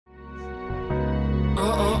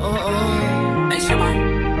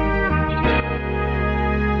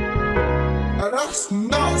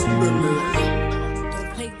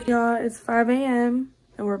Y'all, it's 5 a.m.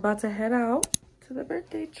 and we're about to head out to the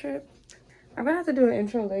birthday trip. I'm gonna have to do an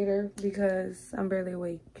intro later because I'm barely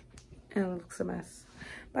awake and it looks a mess.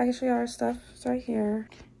 But I can show you our stuff. It's right here.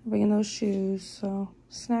 I'm bringing those shoes. So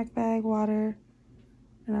snack bag, water,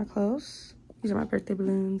 and our clothes. These are my birthday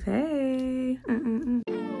balloons. Hey.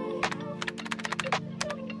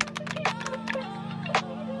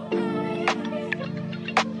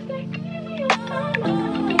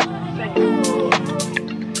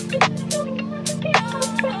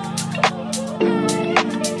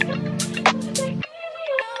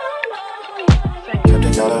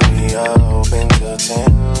 Open till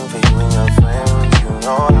 10 for you and your friends. You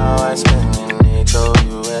know how I spend in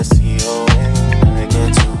H-O-U-S-T-O-N. I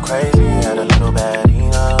get too crazy, had a little bad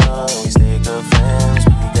enough. We stay good friends,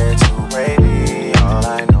 we get too crazy. All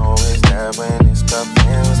I know is that when it's cup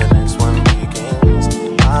ends, the next one begins.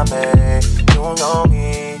 My babe, you know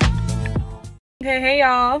me. Hey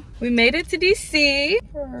y'all, we made it to DC.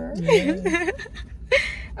 Yeah.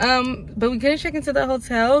 But we couldn't check into the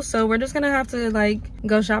hotel, so we're just gonna have to like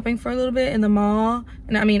go shopping for a little bit in the mall,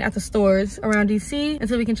 and I mean at the stores around DC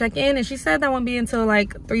until we can check in. And she said that won't be until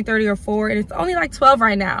like 3:30 or 4, and it's only like 12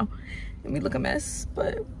 right now, and we look a mess,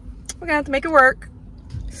 but we're gonna have to make it work.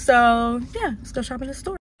 So yeah, let's go shop in the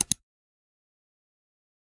store.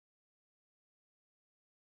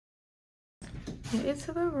 Get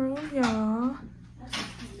into the room, y'all.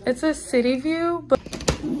 It's a city view, but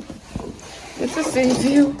it's a city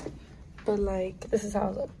view, but like this is how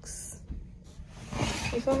it looks.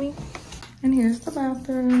 You feel me? And here's the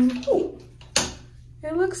bathroom. Ooh,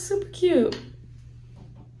 it looks super cute.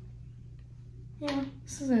 Yeah,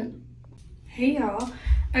 this is it. Hey y'all.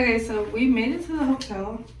 Okay, so we made it to the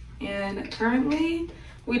hotel, and currently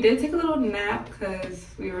we did take a little nap because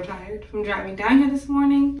we were tired from driving down here this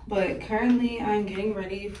morning. But currently I'm getting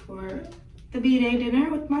ready for the Bday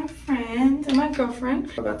dinner with my friend and my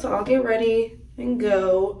girlfriend. We're about to all get ready and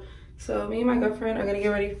go. So me and my girlfriend are gonna get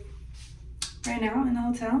ready right now in the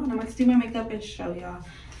hotel, and I'm about to do my makeup and show y'all.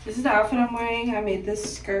 This is the outfit I'm wearing. I made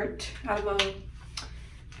this skirt out of a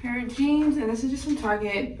pair of jeans, and this is just from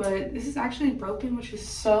Target, but this is actually broken, which is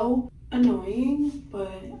so annoying,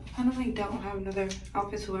 but I kind of like don't have another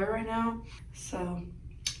outfit to wear right now, so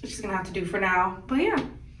it's just gonna have to do for now. But yeah,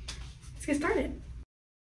 let's get started.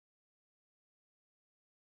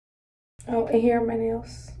 Oh, and here are my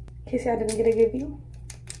nails, in case I didn't get a good view.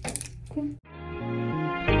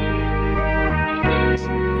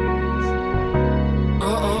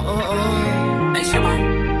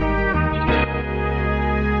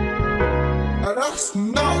 Don't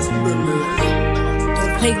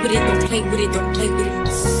play with it, don't play with it, don't play with it,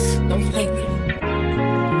 don't play with it.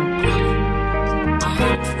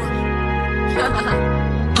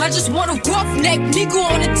 I just want a roughneck nigga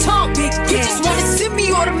on the tongue. You just wanna send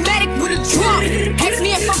me automatic with a drum. Ask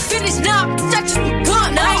me if I'm finished, nah, I just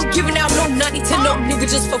begun. I ain't giving out no 90 to no nigga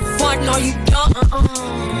just for fun. Are you dumb?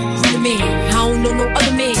 Real man, I don't know no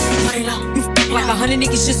other man. You f like 100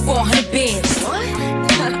 niggas just for 100 bands.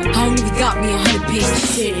 I don't even got me 100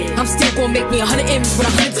 bands. I'm still gonna make me 100 M's with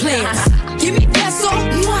 100 plans. Give me peso,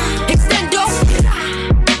 extendo.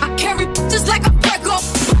 I carry just like a Prego.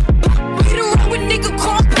 Hit around with nigga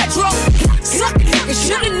called Petro. Suck it, you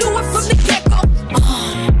should've knew it from the get-go.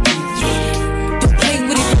 Yeah. Don't play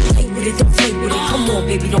with it, don't play with it, don't play with it. Come on,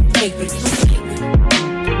 baby, don't play with it.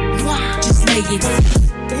 Just lay it.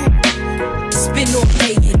 Spin or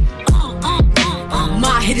play it.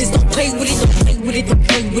 My hitters don't play with it, don't play with it, don't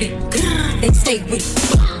play with it. They stay with it.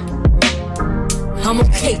 I'm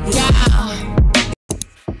okay with it.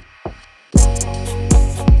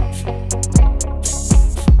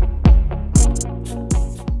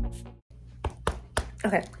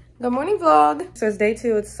 Okay, good morning vlog. So it's day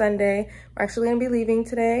 2, it's Sunday. We're actually gonna be leaving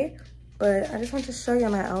today, but I just want to show you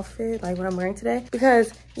my outfit, like what I'm wearing today,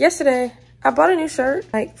 because yesterday I bought a new shirt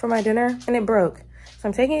like for my dinner and it broke. So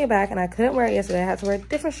I'm taking it back, and I couldn't wear it yesterday. I had to wear a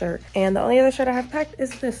different shirt, and the only other shirt I have packed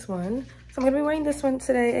is this one. So I'm gonna be wearing this one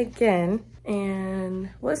today again. And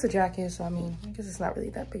well, it's a jacket, so I mean, I guess it's not really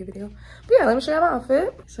that big of a deal. But yeah, let me show you my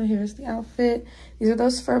outfit. So here's the outfit. These are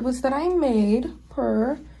those fur boots that I made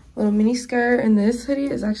per little mini skirt, and this hoodie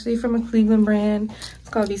is actually from a Cleveland brand. It's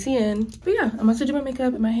called VCN. But yeah, I'm about to do my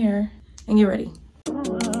makeup and my hair and get ready.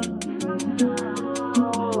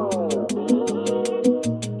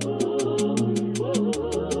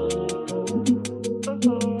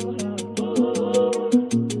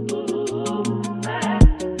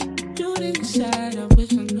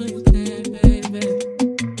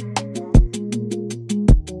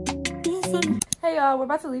 Hey y'all, we're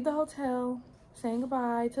about to leave the hotel, saying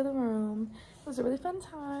goodbye to the room, It was a really fun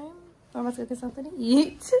time. I'm about to go get something to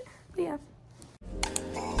eat. But yeah.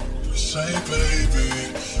 Say baby,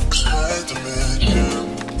 try to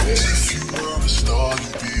mention if you were a star,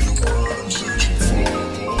 you'd be the one I'm searching for.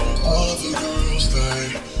 All the girls,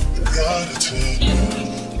 they got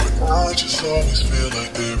attention, but I just always feel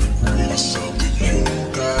like there is something you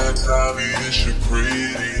got. Obvious you're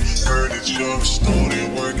pretty, heard that you're a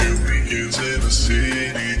student working weekends in the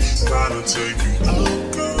city. Trying to take you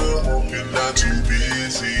out, girl, hope you're not too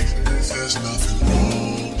busy. If there's nothing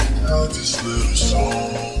wrong, I'll this little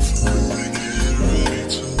song for you to get ready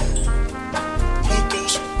to put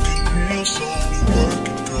those fucking heels on and work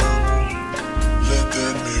it, girl. Let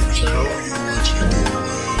that mirror show you what you're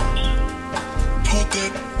doing. Put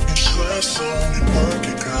that dress on and work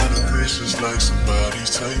it, kinda vicious, like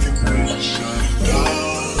somebody's taking pictures. Shut it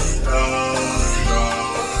down, down, down.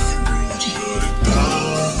 Shut it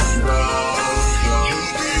down, down, down. You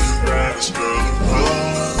be the baddest girl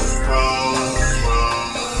around, around, around.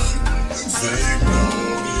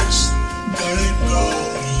 They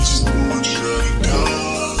notice, but shut it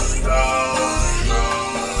down, down, down.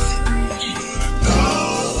 Shut it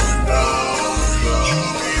down, down, down. You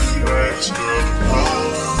be the baddest girl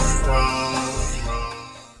around, around,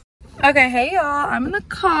 around. Okay, hey y'all, I'm in the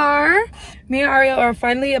car. Me and Ariel are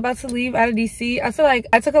finally about to leave out of DC. I feel like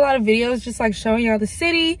I took a lot of videos just like showing y'all the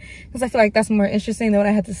city because I feel like that's more interesting than what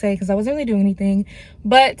I had to say because I wasn't really doing anything.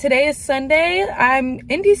 But today is Sunday. I'm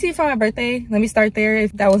in DC for my birthday. Let me start there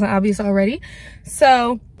if that wasn't obvious already.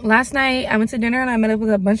 So last night I went to dinner and I met up with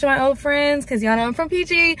a bunch of my old friends because y'all know I'm from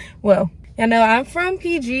PG. Well, y'all know I'm from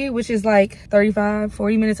PG, which is like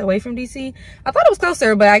 35-40 minutes away from DC. I thought it was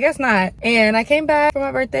closer, but I guess not. And I came back for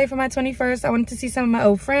my birthday for my 21st. I wanted to see some of my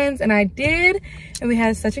old friends, and I did. And we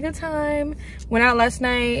had such a good time. Went out last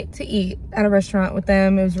night to eat at a restaurant with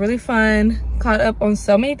them. It was really fun. Caught up on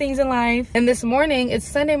so many things in life. And this morning, it's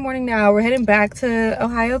Sunday morning now. We're heading back to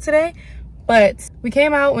Ohio today. But we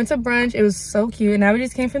came out, went to brunch. It was so cute. And now we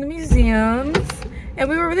just came from the museums. And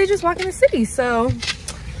we were really just walking the city. So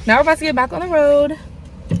now we're about to get back on the road.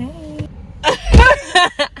 Hey.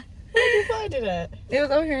 Where did you find it at? It was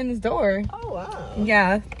over here in this door. Oh, wow.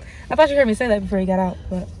 Yeah. I thought you heard me say that before you got out,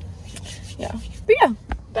 but yeah. But yeah.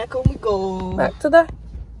 Back home we go. Back to the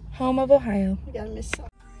home of Ohio. We gotta miss some.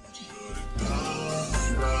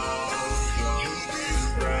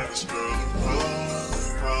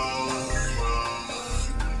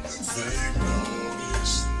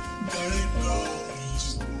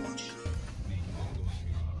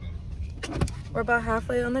 We're about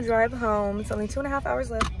halfway on the drive home. It's only 2.5 hours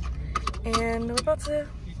left. And we're about to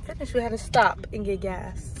finish. We had to stop and get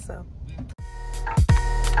gas, so.